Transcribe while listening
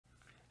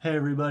Hey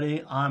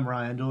everybody, I'm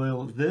Ryan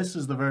Doyle. This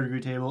is the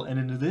Verdigris Table, and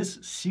in this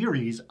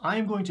series, I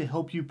am going to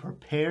help you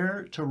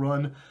prepare to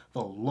run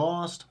the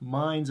Lost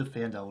Mines of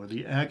Phandelver,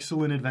 the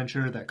excellent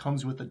adventure that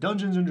comes with the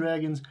Dungeons &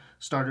 Dragons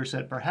starter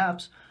set,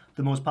 perhaps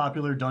the most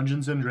popular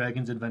Dungeons &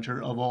 Dragons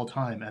adventure of all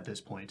time at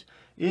this point.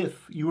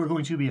 If you are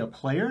going to be a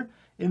player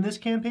in this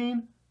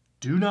campaign,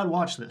 do not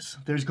watch this.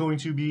 There's going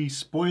to be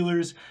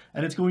spoilers,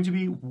 and it's going to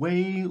be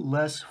way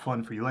less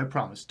fun for you, I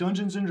promise.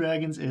 Dungeons &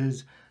 Dragons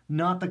is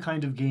not the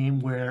kind of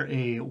game where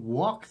a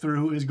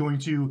walkthrough is going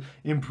to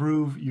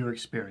improve your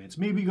experience.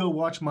 Maybe go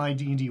watch my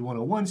D&D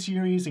 101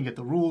 series and get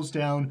the rules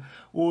down,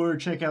 or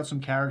check out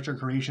some character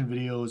creation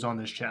videos on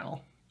this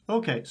channel.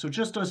 Okay, so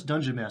just us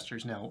Dungeon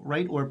Masters now,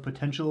 right? Or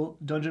potential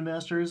Dungeon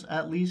Masters,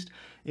 at least.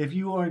 If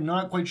you are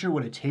not quite sure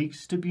what it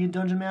takes to be a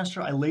Dungeon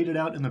Master, I laid it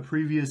out in the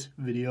previous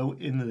video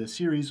in the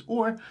series,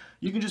 or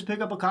you can just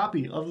pick up a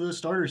copy of the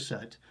starter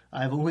set.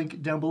 I have a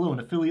link down below,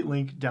 an affiliate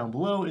link down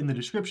below in the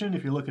description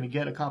if you're looking to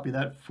get a copy of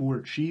that for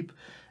cheap.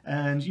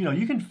 And, you know,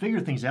 you can figure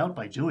things out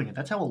by doing it.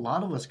 That's how a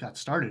lot of us got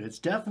started. It's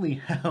definitely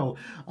how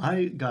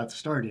I got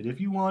started. If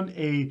you want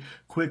a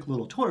quick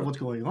little tour of what's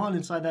going on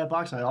inside that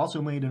box, I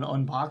also made an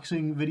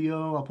unboxing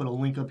video. I'll put a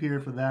link up here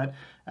for that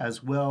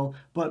as well.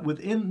 But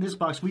within this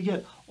box, we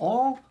get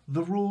all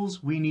the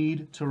rules we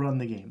need to run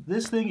the game.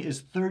 This thing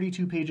is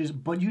 32 pages,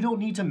 but you don't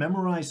need to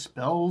memorize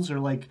spells or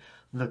like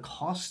the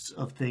costs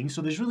of things.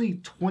 So there's really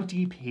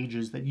 20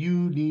 pages that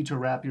you need to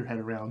wrap your head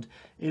around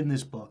in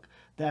this book.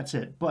 That's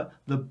it. But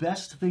the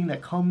best thing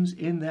that comes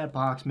in that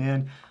box,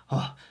 man,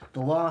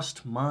 the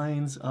Lost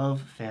Mines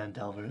of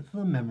Phandelver,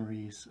 the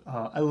memories.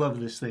 I love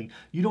this thing.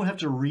 You don't have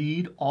to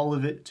read all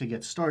of it to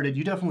get started.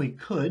 You definitely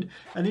could.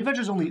 And the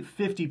adventure's only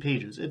 50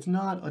 pages. It's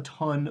not a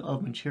ton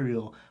of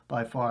material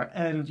by far.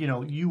 And, you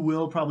know, you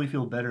will probably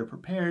feel better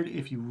prepared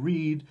if you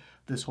read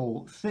this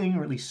whole thing,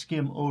 or at least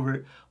skim over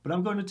it. But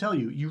I'm going to tell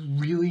you, you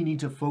really need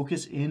to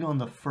focus in on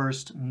the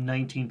first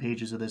 19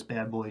 pages of this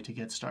bad boy to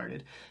get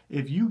started.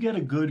 If you get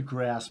a good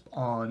grasp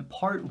on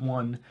part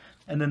 1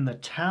 and then the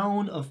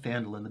town of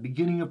Phandalin, the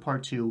beginning of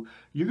part 2,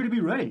 you're going to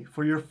be ready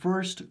for your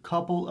first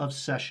couple of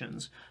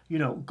sessions. You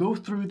know, go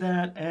through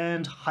that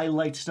and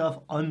highlight stuff,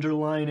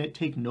 underline it,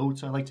 take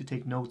notes. I like to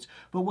take notes.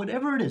 But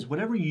whatever it is,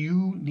 whatever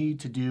you need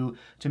to do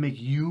to make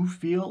you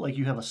feel like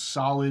you have a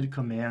solid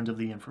command of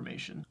the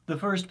information. The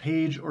first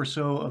page or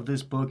so of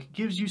this book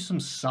gives you some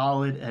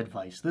solid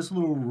advice. This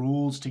little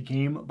rules to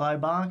game by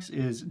box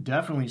is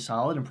definitely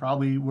solid and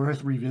probably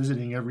worth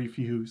revisiting every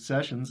few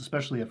sessions,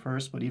 especially at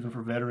first, but even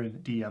for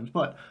veteran DMs.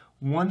 But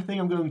one thing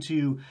I'm going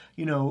to,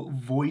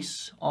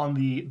 voice on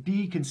the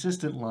be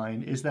consistent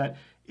line is that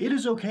it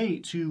is okay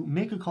to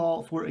make a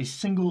call for a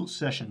single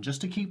session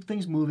just to keep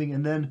things moving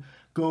and then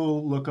go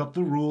look up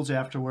the rules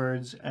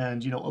afterwards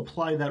and,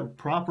 apply that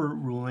proper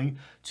ruling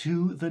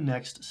to the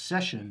next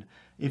session.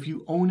 If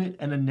you own it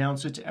and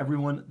announce it to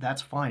everyone,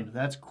 that's fine.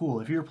 That's cool.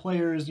 If your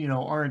players,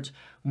 aren't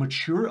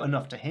mature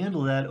enough to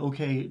handle that,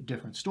 okay,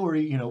 different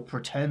story,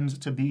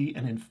 pretend to be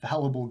an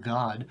infallible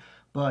god.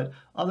 But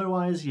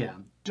otherwise, yeah,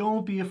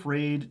 don't be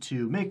afraid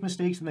to make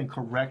mistakes and then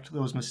correct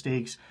those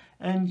mistakes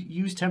and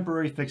use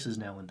temporary fixes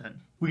now and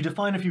then. We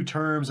define a few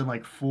terms and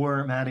like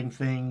formatting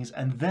things,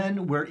 and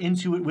then we're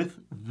into it with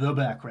the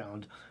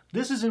background.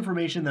 This is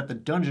information that the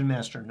Dungeon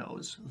Master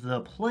knows.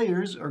 The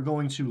players are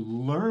going to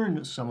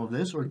learn some of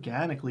this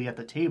organically at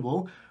the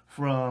table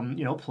from,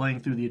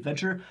 playing through the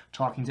adventure,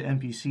 talking to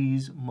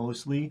NPCs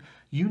mostly.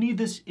 You need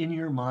this in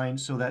your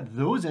mind so that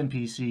those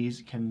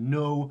NPCs can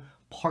know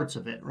parts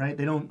of it, right?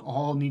 They don't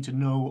all need to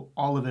know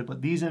all of it,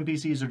 but these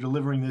NPCs are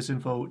delivering this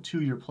info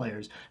to your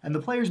players. And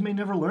the players may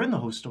never learn the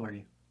whole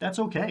story. That's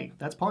okay.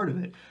 That's part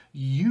of it.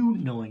 You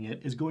knowing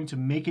it is going to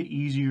make it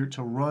easier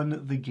to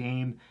run the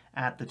game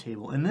at the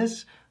table. And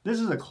this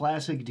is a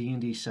classic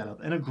D&D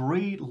setup and a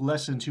great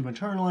lesson to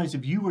internalize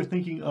if you were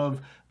thinking of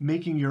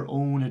making your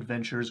own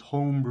adventures,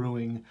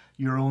 homebrewing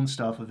your own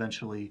stuff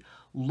eventually.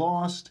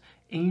 Lost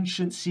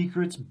ancient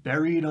secrets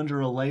buried under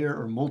a layer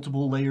or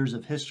multiple layers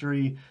of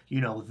history.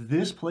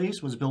 This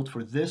place was built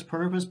for this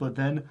purpose, but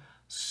then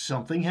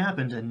something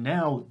happened and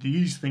now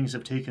these things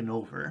have taken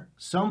over.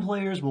 Some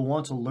players will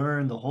want to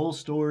learn the whole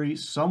story,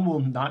 some will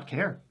not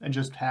care and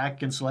just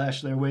hack and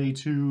slash their way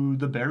to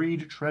the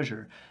buried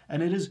treasure.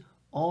 And it is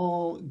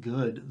all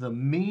good. The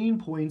main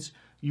points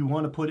you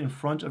want to put in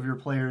front of your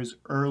players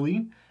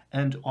early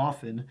and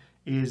often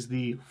is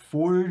the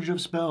Forge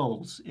of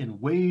Spells in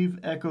Wave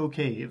Echo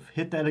Cave.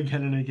 Hit that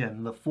again and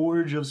again. The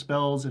Forge of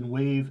Spells in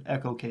Wave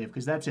Echo Cave,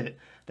 because that's it.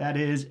 That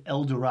is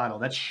El Dorado.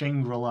 That's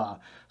Shangri-La.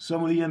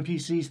 Some of the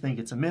NPCs think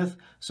it's a myth.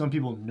 Some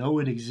people know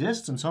it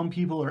exists, and some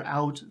people are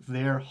out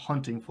there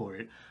hunting for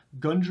it.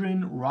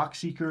 Gundren,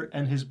 Rockseeker,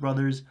 and his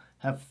brothers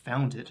have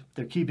found it.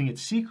 They're keeping it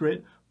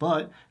secret,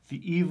 but the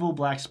evil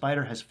Black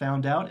Spider has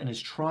found out and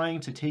is trying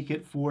to take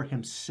it for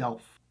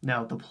himself.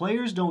 Now, the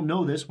players don't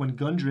know this when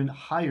Gundren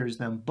hires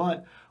them,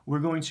 but we're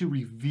going to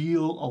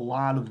reveal a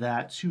lot of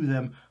that to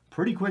them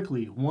pretty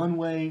quickly, one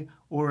way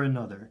or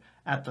another.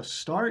 At the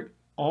start,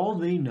 All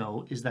they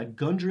know is that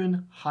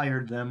Gundren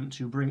hired them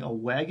to bring a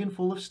wagon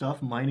full of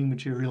stuff, mining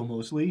material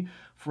mostly,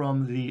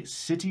 from the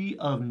city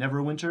of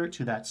Neverwinter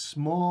to that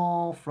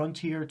small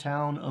frontier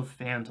town of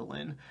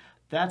Phandalin.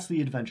 That's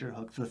the adventure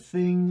hook, the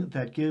thing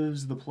that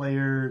gives the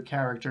player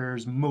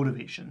characters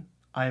motivation.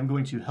 I am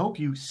going to help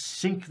you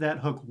sink that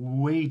hook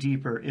way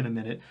deeper in a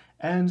minute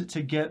and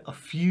to get a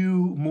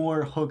few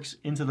more hooks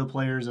into the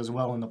players as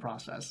well in the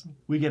process.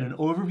 We get an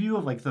overview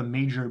of like the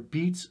major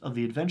beats of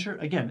the adventure.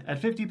 Again,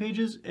 at 50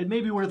 pages, it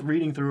may be worth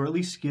reading through or at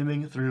least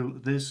skimming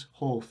through this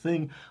whole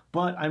thing,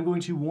 but I'm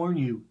going to warn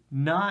you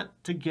not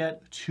to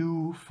get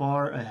too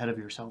far ahead of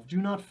yourself. Do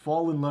not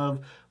fall in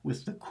love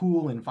with the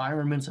cool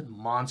environments and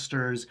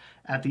monsters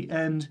at the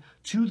end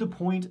to the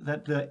point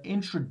that the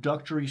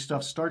introductory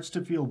stuff starts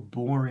to feel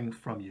boring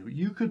from you.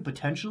 You could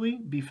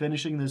potentially be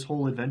finishing this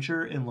whole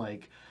adventure in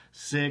like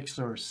 6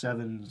 or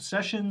 7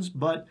 sessions,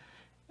 but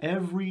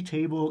every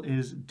table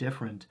is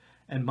different.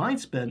 And mine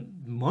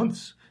spent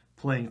months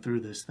playing through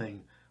this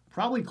thing,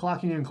 probably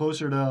clocking in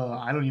closer to,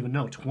 I don't even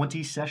know,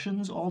 20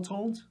 sessions all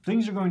told.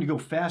 Things are going to go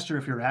faster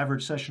if your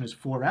average session is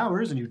 4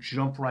 hours and you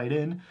jump right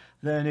in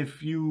than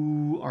if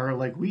you are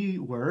like we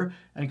were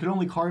and could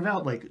only carve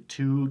out like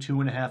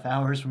 2.5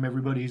 hours from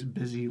everybody's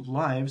busy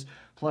lives.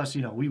 Plus,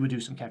 you know, we would do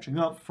some catching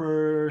up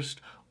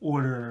first,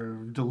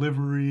 order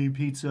delivery,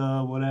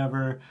 pizza,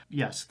 whatever.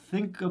 Yes,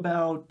 think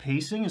about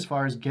pacing as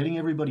far as getting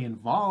everybody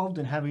involved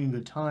and having a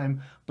good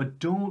time, but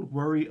don't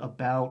worry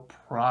about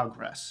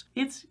progress.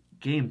 It's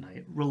game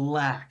night.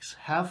 Relax,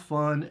 have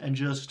fun, and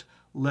just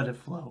let it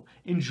flow.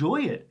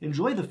 Enjoy it.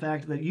 Enjoy the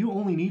fact that you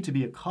only need to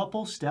be a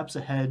couple steps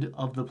ahead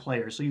of the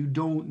player, so you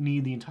don't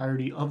need the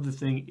entirety of the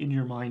thing in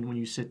your mind when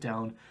you sit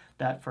down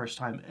that first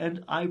time.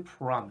 And I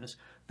promise,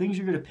 things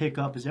you're going to pick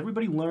up as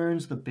everybody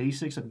learns the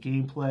basics of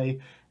gameplay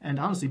and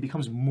honestly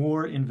becomes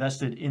more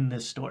invested in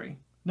this story.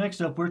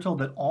 Next up, we're told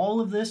that all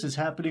of this is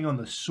happening on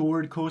the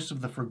Sword Coast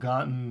of the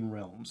Forgotten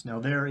Realms. Now,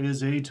 there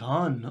is a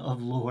ton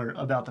of lore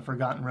about the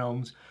Forgotten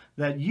Realms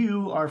that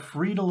you are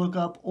free to look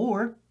up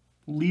or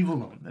leave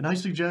alone. And I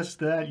suggest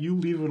that you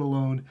leave it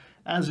alone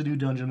as a new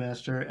Dungeon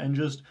Master and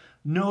just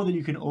know that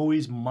you can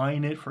always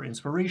mine it for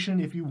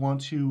inspiration if you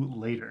want to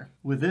later.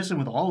 With this and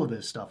with all of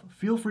this stuff,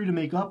 feel free to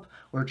make up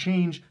or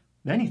change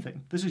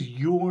anything. This is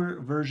your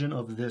version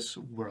of this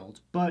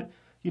world. But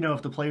you know,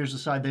 if the players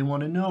decide they want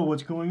to know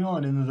what's going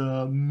on in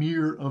the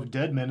Mere of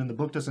Dead Men and the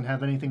book doesn't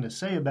have anything to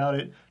say about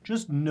it,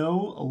 just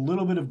know a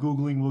little bit of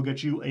Googling will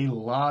get you a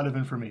lot of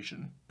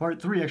information.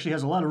 Part 3 actually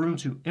has a lot of room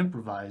to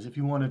improvise if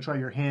you want to try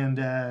your hand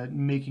at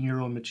making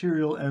your own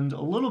material, and a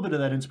little bit of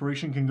that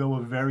inspiration can go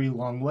a very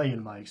long way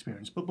in my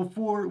experience. But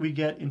before we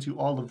get into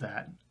all of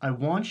that, I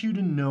want you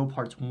to know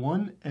parts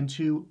 1 and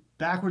 2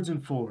 backwards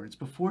and forwards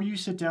before you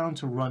sit down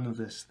to run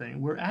this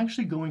thing. We're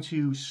actually going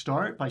to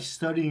start by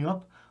studying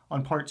up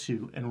on part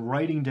 2 and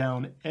writing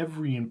down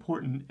every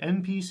important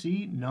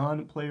NPC,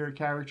 non-player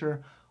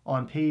character,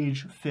 on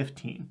page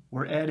 15.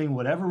 We're adding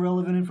whatever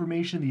relevant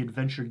information the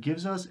adventure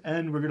gives us,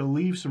 and we're going to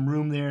leave some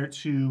room there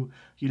to,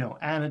 you know,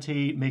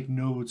 annotate, make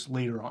notes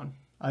later on.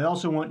 I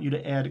also want you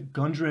to add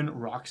Gundren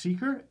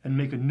Rockseeker and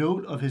make a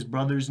note of his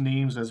brothers'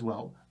 names as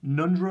well,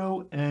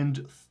 Nundro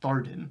and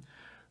Tharden.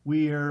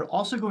 We are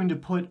also going to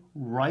put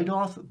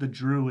Rydoth the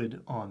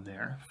Druid on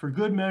there. For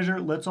good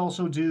measure, let's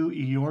also do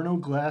Iorno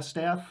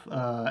Glassstaff,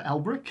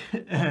 Albric,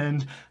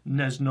 and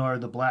Nesnar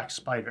the Black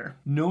Spider.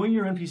 Knowing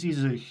your NPCs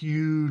is a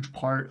huge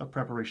part of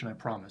preparation, I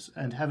promise,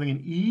 and having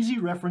an easy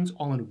reference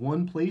all in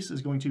one place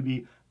is going to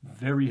be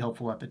very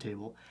helpful at the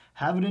table.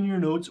 Have it in your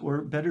notes,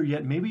 or better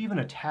yet, maybe even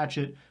attach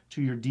it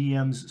to your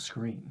DM's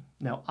screen.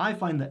 Now, I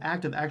find the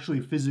act of actually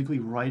physically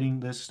writing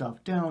this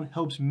stuff down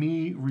helps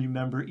me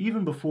remember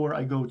even before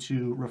I go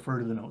to refer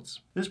to the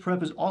notes. This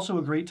prep is also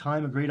a great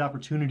time, a great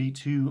opportunity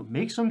to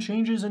make some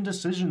changes and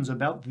decisions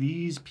about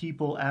these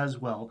people as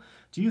well.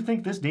 Do you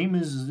think this name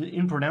is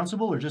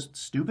impronounceable or just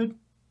stupid?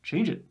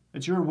 Change it.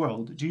 It's your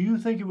world. Do you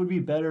think it would be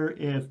better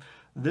if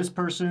this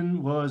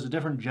person was a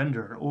different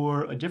gender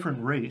or a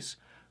different race?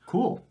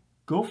 Cool.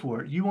 Go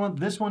for it. You want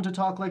this one to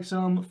talk like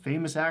some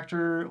famous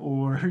actor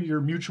or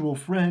your mutual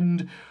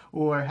friend,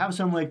 or have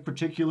some like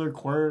particular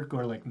quirk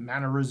or like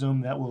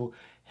mannerism that will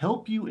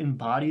help you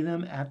embody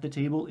them at the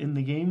table in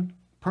the game?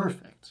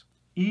 Perfect.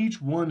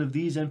 Each one of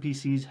these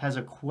NPCs has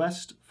a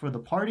quest for the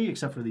party,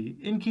 except for the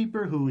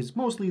innkeeper, who is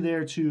mostly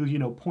there to, you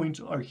know, point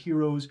our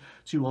heroes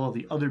to all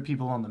the other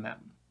people on the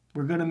map.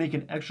 We're going to make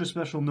an extra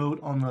special note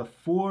on the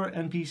 4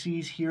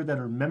 NPCs here that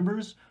are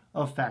members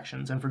of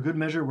factions. And for good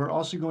measure, we're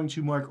also going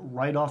to mark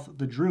Rydoth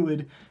the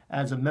Druid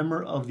as a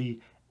member of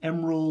the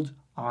Emerald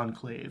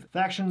Enclave.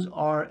 Factions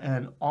are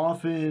an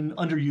often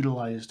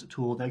underutilized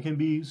tool that can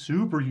be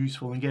super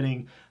useful in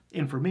getting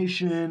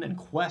information and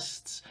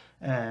quests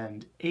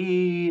and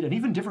aid and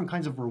even different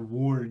kinds of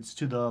rewards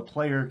to the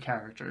player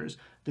characters.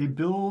 They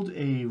build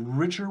a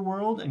richer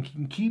world and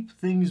can keep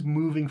things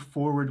moving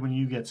forward when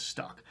you get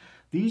stuck.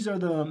 These are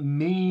the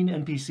main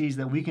NPCs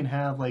that we can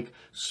have like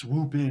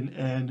swoop in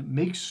and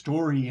make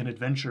story and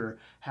adventure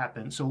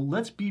happen. So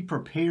let's be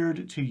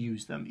prepared to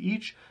use them.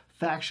 Each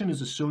faction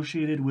is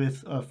associated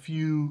with a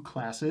few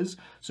classes,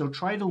 so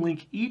try to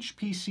link each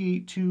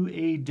PC to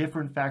a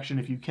different faction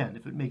if you can,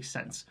 if it makes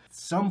sense.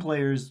 Some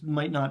players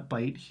might not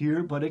bite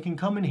here, but it can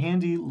come in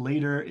handy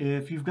later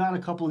if you've got a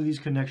couple of these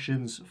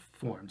connections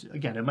formed.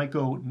 Again, it might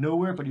go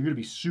nowhere, but you're going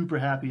to be super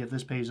happy if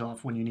this pays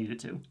off when you need it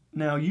to.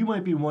 Now, you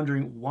might be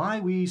wondering why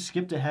we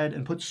skipped ahead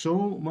and put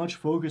so much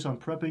focus on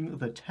prepping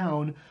the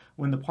town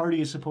when the party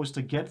is supposed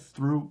to get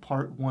through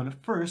part 1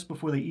 first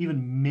before they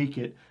even make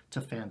it to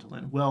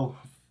Phandalin. Well,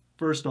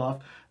 first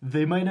off,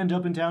 they might end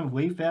up in town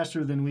way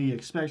faster than we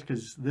expect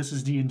because this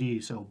is D&D,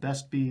 so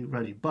best be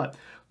ready. But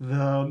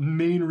the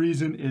main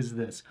reason is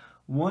this.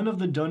 One of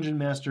the Dungeon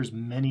Master's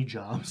many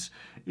jobs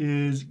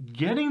is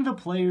getting the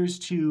players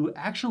to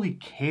actually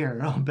care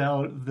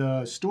about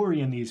the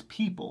story and these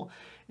people.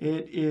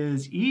 It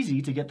is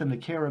easy to get them to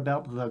care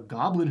about the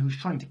goblin who's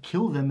trying to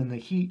kill them in the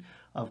heat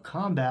of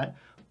combat,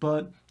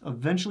 but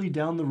eventually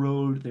down the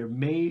road, there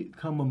may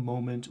come a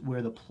moment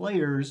where the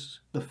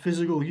players, the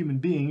physical human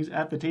beings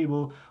at the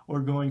table, are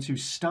going to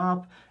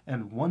stop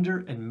and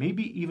wonder and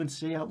maybe even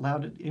say out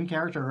loud in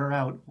character or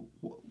out,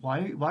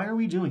 why are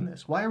we doing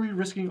this? Why are we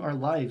risking our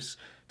lives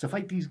to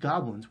fight these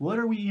goblins? What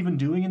are we even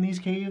doing in these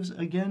caves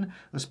again?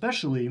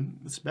 Especially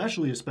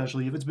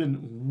if it's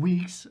been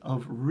weeks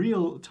of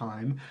real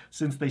time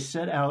since they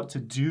set out to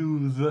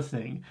do the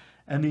thing.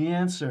 And the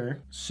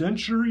answer,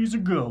 centuries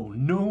ago,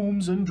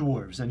 gnomes and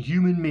dwarves and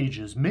human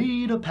mages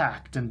made a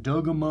pact and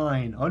dug a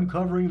mine,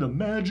 uncovering the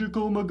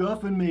magical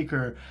MacGuffin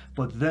maker,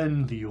 but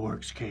then the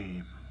orcs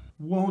came.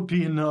 Won't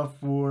be enough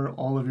for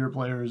all of your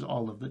players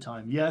all of the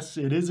time. Yes,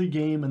 it is a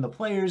game and the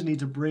players need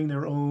to bring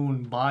their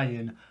own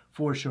buy-in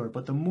for sure,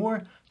 but the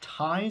more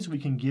ties we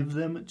can give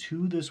them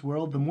to this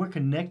world, the more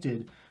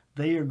connected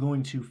they are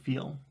going to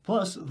feel.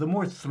 Plus, the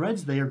more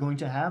threads they are going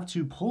to have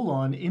to pull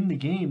on in the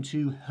game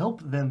to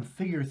help them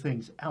figure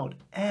things out,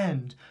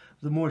 and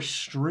the more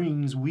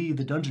strings we,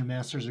 the Dungeon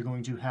Masters, are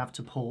going to have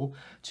to pull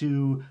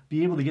to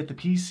be able to get the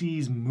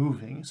PCs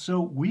moving. So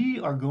we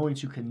are going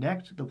to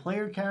connect the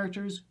player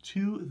characters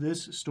to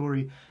this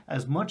story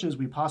as much as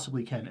we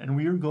possibly can, and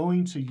we are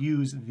going to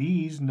use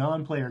these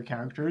non-player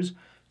characters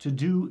to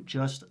do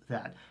just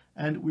that.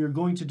 And we're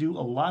going to do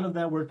a lot of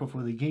that work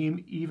before the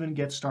game even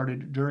gets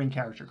started during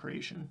character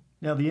creation.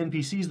 Now, the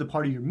NPCs, the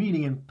party you're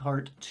meeting in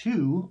part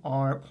 2,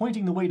 are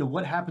pointing the way to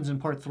what happens in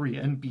part 3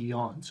 and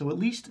beyond. So at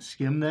least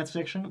skim that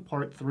section,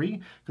 part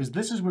 3, because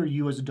this is where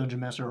you as a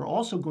Dungeon Master are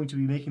also going to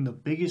be making the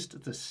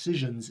biggest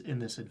decisions in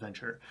this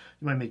adventure.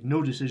 You might make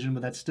no decision,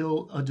 but that's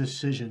still a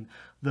decision.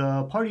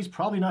 The party's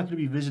probably not going to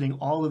be visiting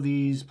all of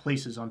these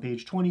places on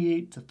page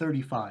 28 to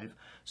 35,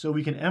 so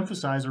we can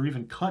emphasize or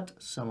even cut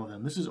some of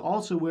them. This is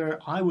also where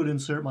I would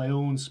insert my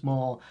own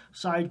small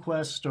side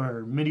quest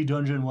or mini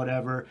dungeon,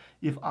 whatever,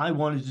 if I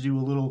wanted to do a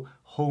little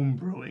home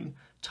brewing.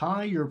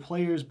 Tie your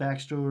players'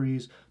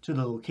 backstories to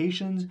the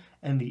locations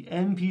and the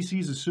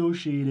NPCs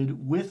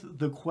associated with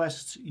the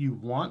quests you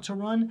want to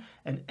run,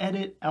 and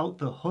edit out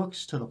the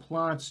hooks to the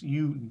plots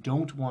you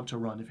don't want to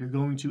run if you're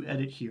going to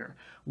edit here.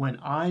 When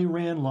I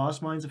ran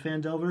Lost Mines of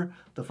Phandelver,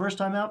 the first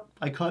time out,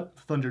 I cut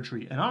Thunder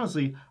Tree. And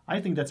honestly, I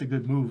think that's a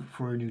good move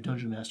for a new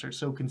Dungeon Master,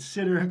 so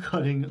consider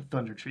cutting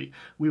Thunder Tree.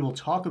 We will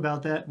talk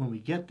about that when we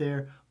get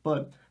there,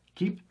 but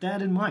keep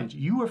that in mind.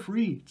 You are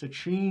free to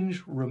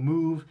change,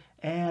 remove,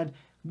 add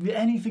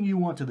anything you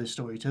want to this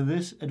story, to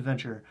this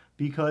adventure,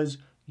 because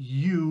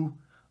you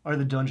are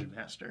the Dungeon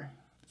Master.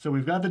 So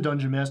we've got the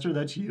Dungeon Master,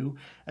 that's you,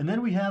 and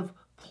then we have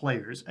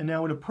players. And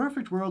now in a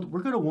perfect world,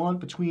 we're going to want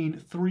between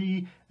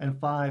 3 and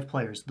 5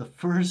 players. The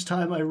first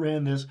time I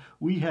ran this,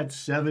 we had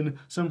 7,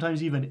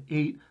 sometimes even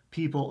 8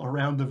 people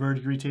around the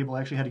verdigris table.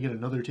 I actually had to get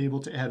another table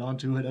to add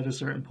onto it at a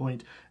certain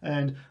point.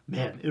 And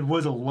man, it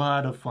was a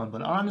lot of fun.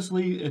 But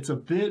honestly, it's a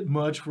bit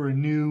much for a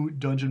new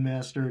Dungeon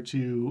Master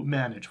to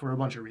manage for a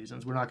bunch of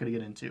reasons we're not going to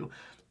get into.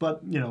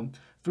 But, you know,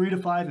 3 to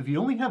 5, if you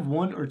only have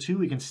 1 or 2,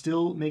 we can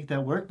still make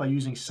that work by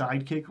using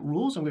sidekick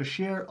rules. I'm going to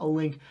share a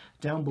link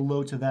down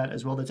below to that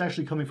as well. That's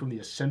actually coming from the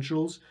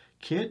Essentials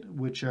kit,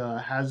 which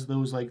has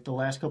those, like, the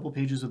last couple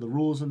pages of the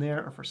rules in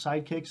there are for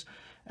sidekicks.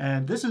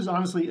 And this is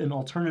honestly an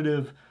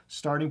alternative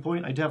starting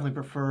point. I definitely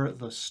prefer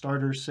the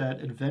starter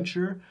set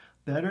adventure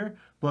better,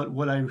 but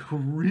what I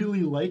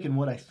really like and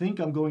what I think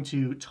I'm going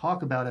to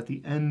talk about at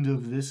the end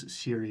of this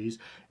series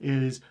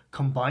is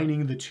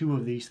combining the two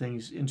of these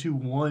things into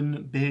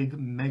one big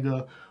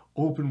mega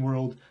open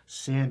world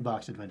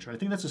sandbox adventure. I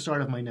think that's the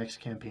start of my next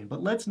campaign,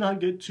 but let's not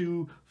get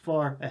too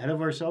far ahead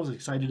of ourselves,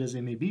 excited as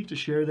they may be to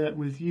share that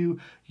with you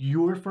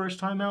your first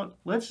time out.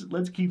 Let's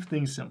keep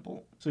things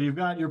simple. So you've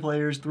got your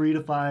players, 3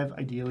 to 5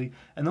 ideally,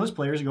 and those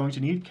players are going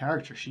to need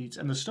character sheets,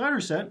 and the starter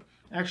set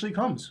actually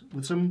comes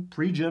with some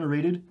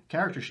pre-generated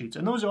character sheets,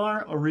 and those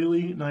are a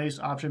really nice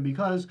option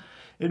because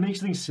it makes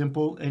things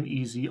simple and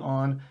easy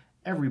on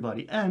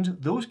everybody. And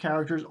those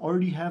characters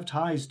already have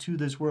ties to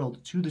this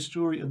world, to the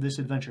story of this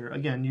adventure.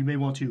 Again, you may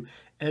want to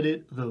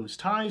edit those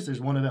ties.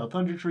 There's one about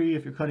Thunder Tree.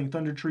 If you're cutting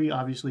Thunder Tree,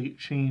 obviously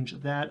change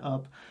that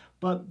up.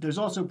 but there's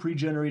also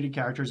pre-generated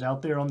characters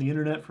out there on the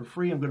internet for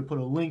free. I'm going to put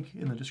a link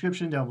in the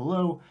description down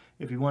below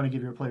if you want to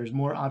give your players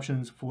more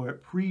options for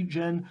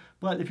pre-gen.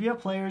 But if you have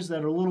players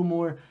that are a little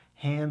more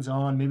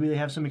hands-on, maybe they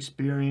have some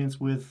experience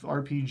with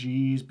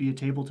RPGs, be it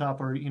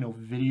tabletop or,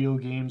 video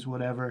games,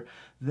 whatever,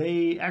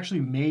 they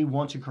actually may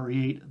want to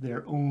create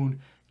their own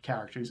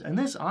characters. And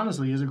this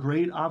honestly is a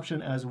great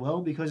option as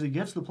well because it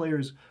gets the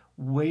players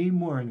way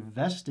more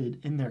invested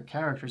in their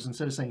characters.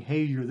 Instead of saying,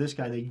 hey, you're this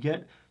guy, they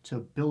get to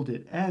build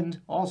it.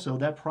 And also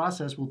that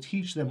process will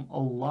teach them a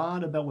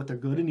lot about what they're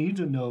going to need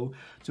to know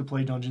to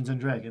play Dungeons and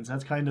Dragons.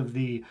 That's kind of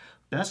the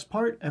best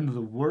part and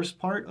the worst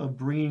part of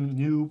bringing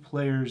new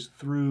players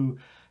through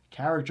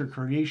character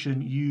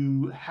creation.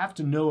 You have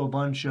to know a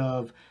bunch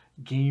of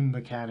game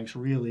mechanics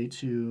really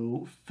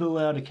to fill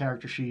out a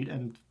character sheet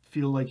and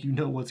feel like you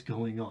know what's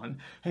going on.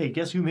 Hey,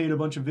 guess who made a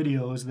bunch of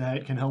videos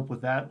that can help with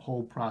that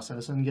whole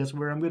process? And guess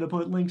where I'm going to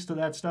put links to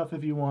that stuff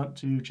if you want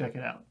to check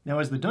it out. Now,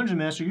 as the Dungeon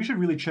Master, you should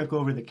really check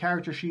over the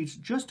character sheets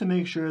just to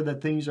make sure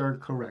that things are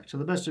correct to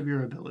the best of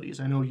your abilities.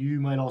 I know you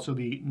might also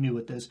be new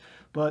at this,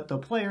 but the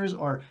players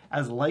are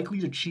as likely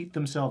to cheat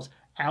themselves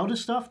out of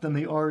stuff than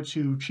they are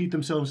to cheat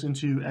themselves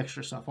into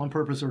extra stuff, on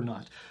purpose or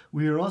not.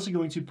 We are also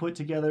going to put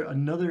together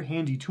another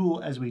handy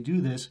tool as we do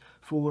this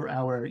for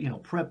our,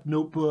 prep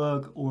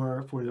notebook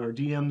or for our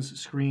DM's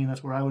screen.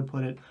 That's where I would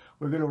put it.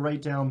 We're going to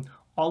write down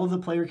all of the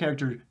player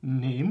character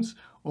names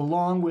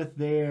along with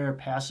their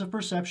passive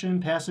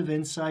perception, passive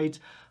insight.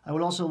 I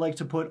would also like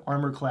to put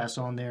armor class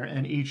on there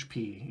and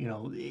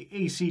HP.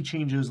 AC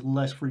changes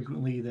less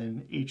frequently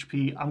than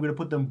HP. I'm going to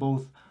put them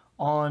both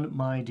on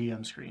my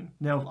DM screen.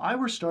 Now, if I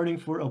were starting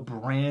for a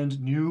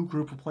brand new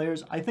group of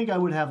players, I think I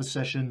would have a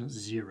session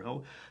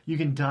 0. You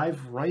can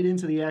dive right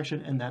into the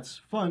action, and that's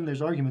fun.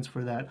 There's arguments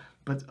for that.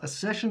 But a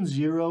session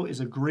 0 is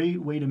a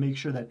great way to make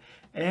sure that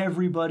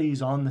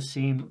everybody's on the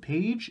same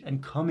page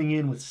and coming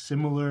in with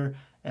similar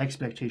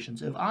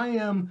expectations. If I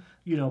am,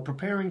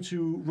 preparing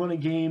to run a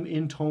game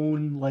in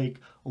tone like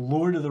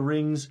Lord of the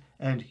Rings,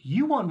 and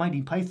you want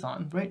Mighty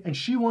Python, right? And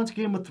she wants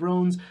Game of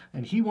Thrones,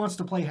 and he wants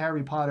to play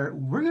Harry Potter,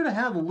 we're going to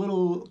have a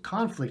little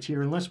conflict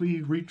here unless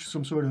we reach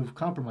some sort of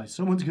compromise.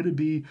 Someone's going to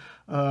be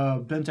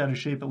bent out of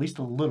shape at least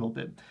a little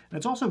bit. And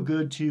it's also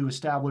good to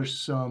establish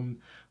some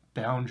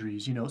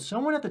boundaries.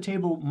 Someone at the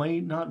table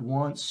might not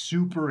want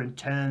super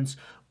intense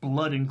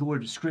blood and gore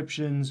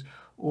descriptions,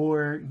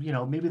 or,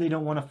 maybe they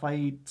don't want to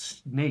fight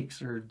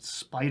snakes or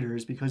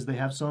spiders because they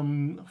have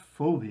some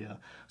phobia.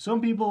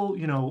 Some people,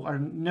 are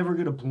never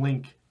going to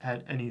blink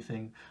at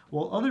anything,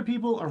 while other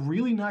people are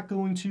really not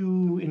going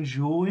to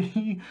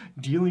enjoy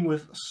dealing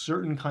with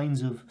certain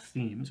kinds of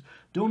themes.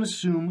 Don't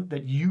assume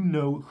that you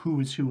know who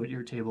is who at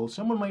your table.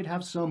 Someone might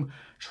have some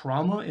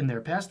trauma in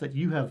their past that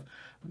you have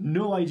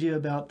no idea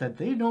about, that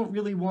they don't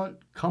really want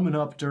coming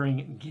up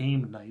during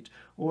game night.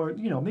 Or,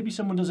 maybe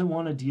someone doesn't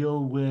want to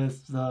deal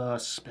with the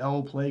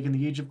spell plague in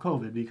the age of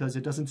COVID because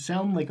it doesn't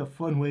sound like a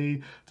fun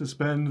way to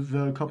spend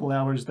the couple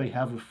hours they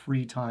have of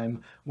free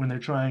time when they're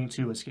trying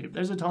to escape.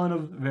 There's a ton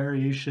of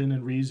variation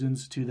and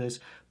reasons to this.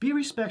 Be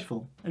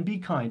respectful and be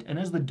kind. And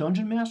as the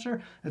Dungeon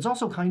Master, it's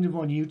also kind of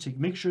on you to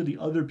make sure the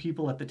other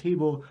people at the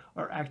table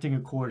are acting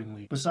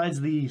accordingly. Besides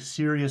the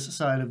serious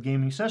side of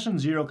gaming, session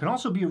 0 can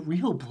also be a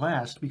real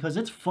blast because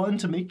it's fun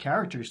to make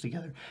characters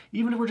together.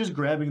 Even if we're just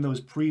grabbing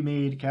those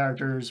pre-made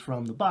characters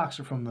from the box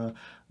or from the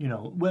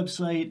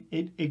website,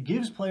 it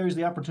gives players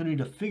the opportunity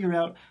to figure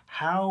out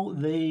how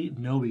they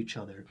know each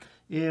other.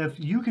 If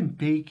you can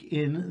bake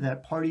in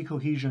that party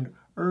cohesion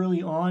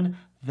early on,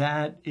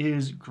 that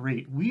is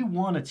great. We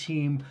want a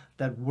team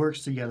that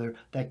works together,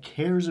 that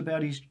cares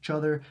about each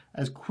other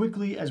as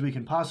quickly as we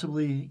can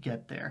possibly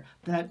get there.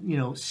 That,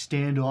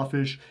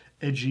 standoffish,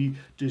 edgy,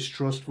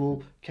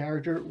 distrustful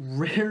character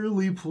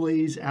rarely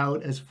plays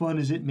out as fun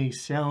as it may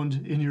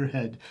sound in your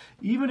head.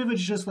 Even if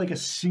it's just like a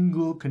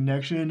single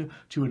connection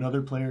to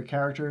another player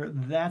character,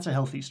 that's a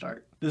healthy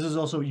start. This is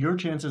also your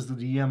chance as the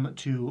DM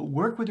to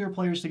work with your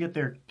players to get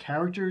their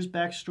characters'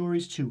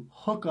 backstories to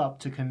hook up,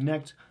 to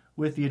connect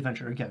with the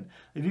adventure. Again,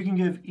 if you can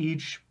give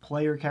each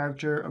player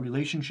character a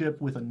relationship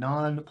with a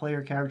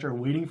non-player character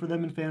waiting for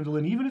them in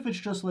Phandalin, even if it's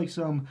just like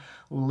some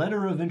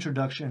letter of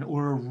introduction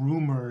or a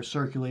rumor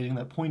circulating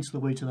that points the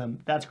way to them,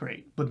 that's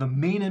great. But the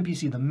main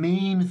NPC, the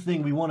main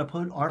thing we want to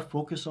put our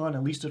focus on,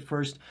 at least at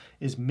first,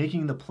 is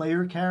making the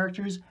player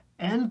characters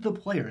and the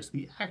players,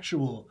 the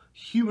actual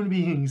human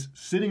beings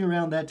sitting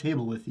around that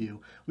table with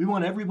you. We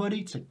want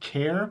everybody to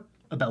care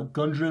about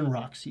Gundren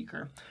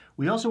Rockseeker.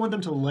 We also want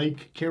them to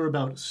care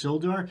about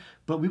Sildar,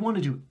 but we want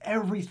to do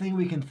everything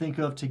we can think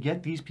of to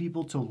get these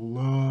people to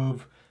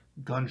love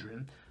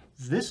Gundren.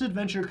 This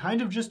adventure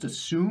kind of just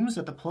assumes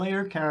that the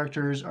player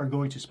characters are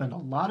going to spend a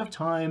lot of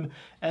time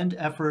and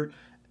effort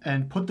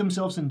and put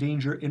themselves in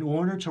danger in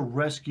order to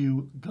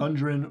rescue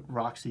Gundren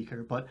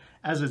Rockseeker. But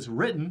as it's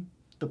written,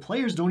 the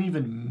players don't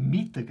even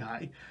meet the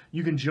guy.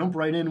 You can jump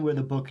right in where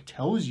the book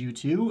tells you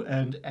to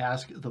and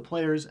ask the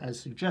players, as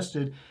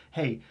suggested,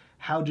 hey,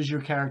 how does your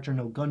character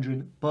know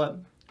Gundren? But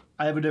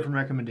I have a different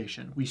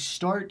recommendation. We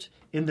start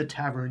in the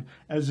tavern,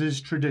 as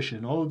is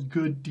tradition. All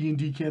good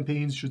D&D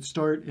campaigns should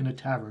start in a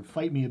tavern.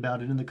 Fight me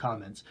about it in the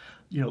comments.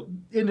 You know,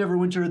 in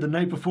Neverwinter, the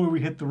night before we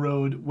hit the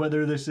road,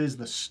 whether this is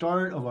the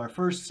start of our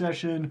first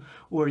session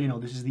or, you know,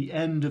 this is the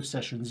end of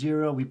session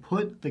 0, we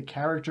put the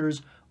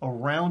characters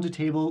around a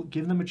table,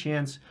 give them a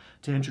chance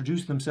to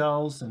introduce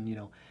themselves and, you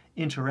know,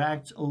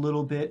 interact a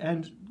little bit.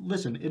 And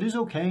listen, it is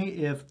okay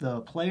if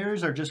the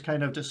players are just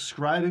kind of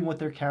describing what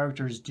their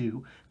characters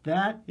do.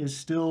 That is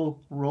still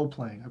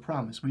role-playing, I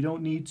promise. We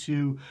don't need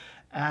to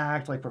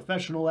act like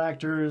professional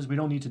actors. We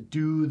don't need to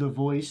do the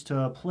voice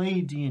to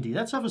play D&D.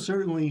 That stuff is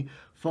certainly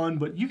fun,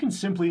 but you can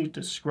simply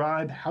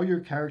describe how your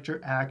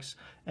character acts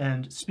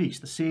and speaks.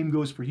 The same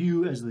goes for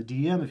you as the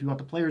DM. If you want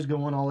the players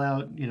going all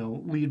out, you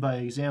know, lead by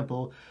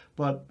example.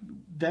 But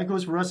that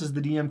goes for us as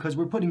the DM because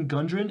we're putting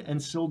Gundren and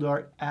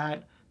Sildar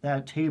at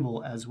that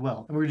table as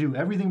well. And we're going to do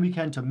everything we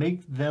can to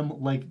make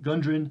them like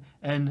Gundren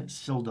and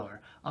Sildar.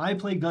 I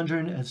play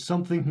Gundren as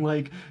something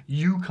like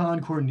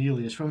Yukon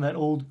Cornelius from that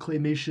old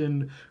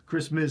claymation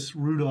Christmas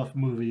Rudolph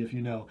movie, if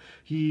you know.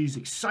 He's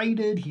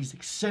excited, he's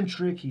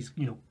eccentric, he's,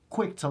 you know,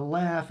 quick to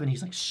laugh, and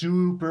he's like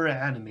super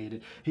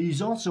animated.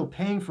 He's also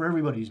paying for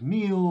everybody's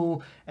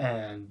meal,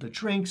 and the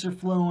drinks are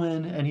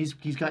flowing, and he's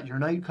got your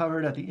night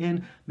covered at the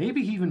inn.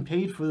 Maybe he even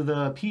paid for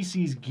the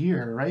PC's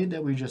gear, right,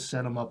 that we just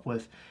set him up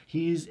with.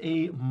 He's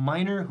a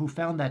miner who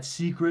found that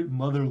secret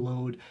mother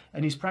lode,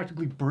 and he's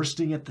practically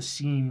bursting at the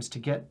seams to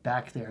get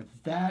back there.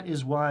 That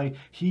is why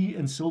he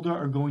and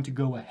Sildar are going to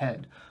go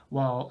ahead,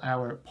 while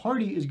our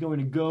party is going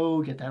to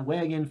go get that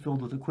wagon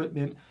filled with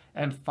equipment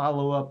and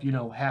follow up, you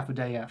know, half a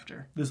day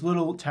after. This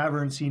little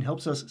tavern scene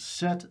helps us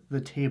set the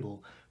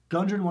table.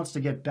 Gundren wants to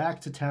get back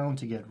to town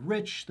to get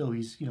rich, though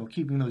he's, you know,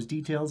 keeping those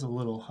details a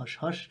little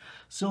hush-hush.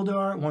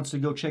 Sildar wants to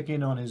go check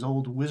in on his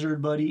old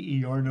wizard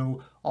buddy,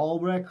 Iarno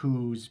Albrecht,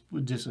 who's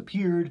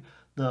disappeared.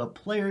 The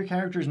player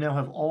characters now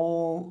have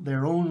all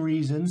their own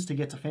reasons to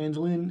get to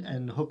Phandalin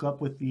and hook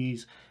up with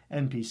these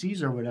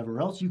NPCs or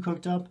whatever else you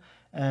cooked up.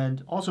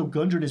 And also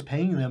Gundren is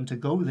paying them to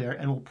go there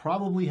and will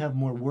probably have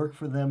more work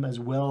for them as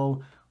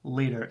well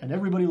later. And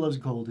everybody loves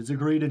gold. It's a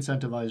great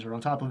incentivizer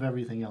on top of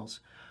everything else.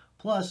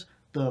 Plus,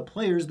 the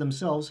players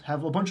themselves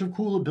have a bunch of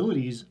cool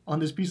abilities on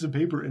this piece of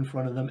paper in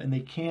front of them, and they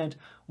can't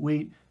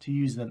wait to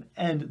use them.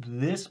 And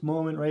this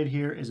moment right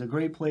here is a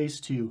great place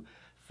to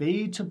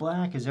fade to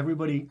black as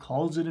everybody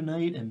calls it a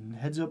night and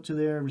heads up to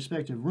their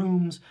respective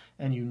rooms,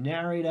 and you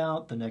narrate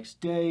out the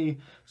next day.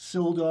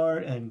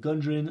 Sildar and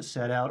Gundren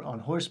set out on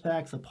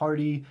horseback. The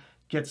party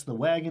gets the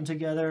wagon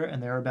together,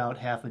 and they're about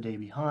half a day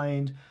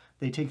behind.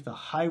 They take the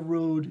high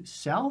road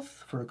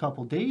south for a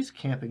couple days,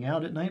 camping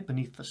out at night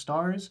beneath the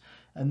stars,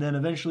 and then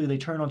eventually they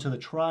turn onto the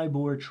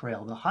Tribor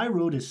Trail. The high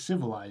road is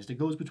civilized. It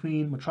goes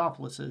between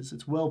metropolises.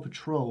 It's well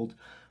patrolled,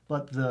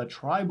 but the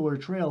Tribor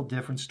Trail,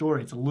 different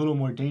story. It's a little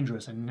more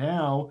dangerous, and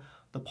now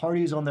the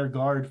party is on their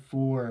guard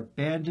for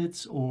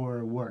bandits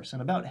or worse.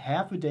 And about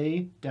half a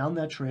day down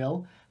that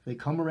trail, they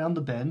come around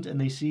the bend and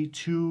they see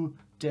 2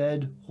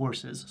 dead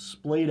horses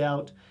splayed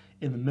out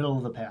in the middle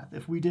of the path.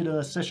 If we did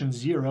a session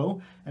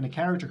 0 and a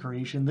character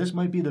creation, this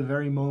might be the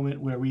very moment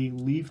where we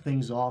leave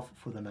things off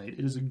for the night.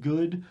 It is a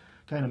good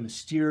kind of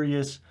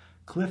mysterious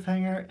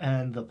cliffhanger,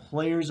 and the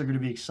players are going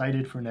to be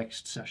excited for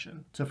next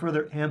session. To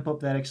further amp up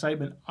that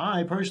excitement,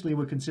 I personally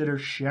would consider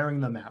sharing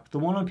the map. The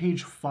one on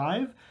page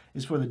 5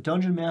 is for the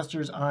Dungeon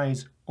Master's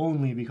eyes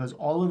only because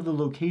all of the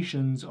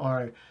locations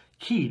are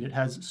keyed. It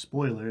has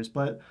spoilers,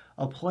 but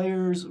a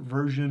player's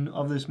version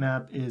of this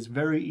map is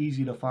very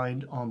easy to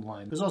find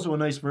online. There's also a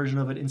nice version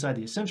of it inside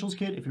the Essentials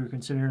kit if you're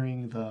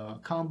considering the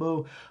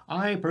combo.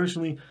 I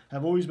personally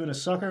have always been a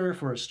sucker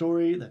for a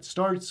story that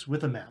starts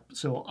with a map,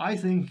 so I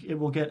think it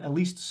will get at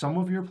least some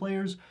of your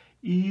players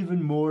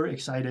even more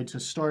excited to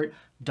start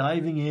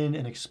diving in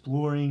and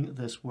exploring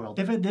this world.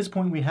 If at this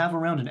point we have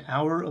around an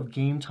hour of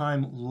game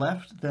time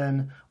left,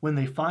 then when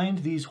they find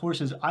these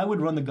horses, I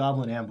would run the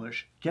Goblin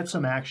Ambush, get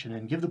some action,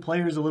 and give the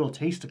players a little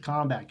taste of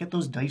combat, get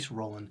those dice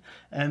rolling,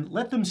 and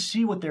let them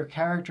see what their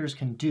characters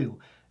can do.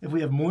 If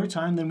we have more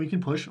time, then we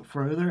can push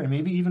further and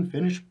maybe even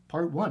finish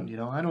part 1. You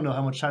know, I don't know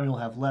how much time you'll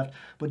have left,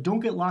 but don't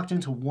get locked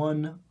into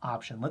one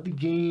option. Let the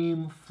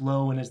game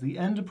flow, and as the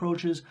end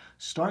approaches,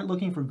 start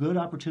looking for good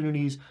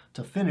opportunities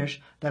to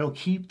finish that'll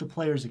keep the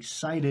players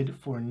excited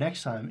for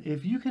next time.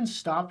 If you can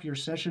stop your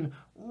session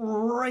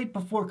right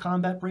before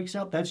combat breaks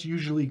out, that's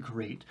usually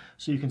great.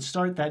 So you can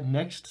start that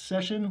next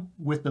session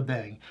with the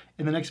bang.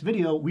 In the next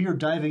video, we are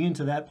diving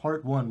into that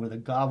part 1 where the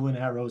goblin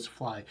arrows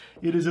fly.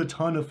 It is a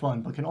ton of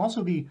fun, but can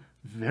also be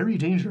very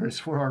dangerous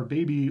for our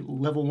baby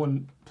level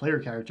 1 player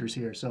characters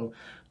here. So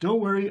don't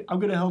worry, I'm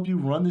going to help you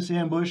run this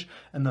ambush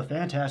and the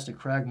fantastic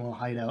Cragmaw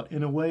hideout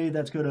in a way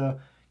that's going to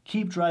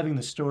keep driving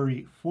the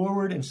story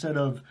forward instead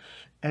of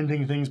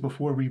ending things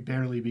before we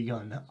barely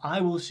begun.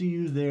 I will see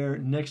you there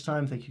next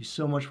time. Thank you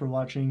so much for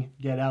watching.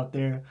 Get out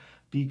there,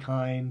 be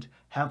kind,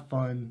 have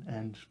fun,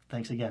 and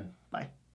thanks again. Bye.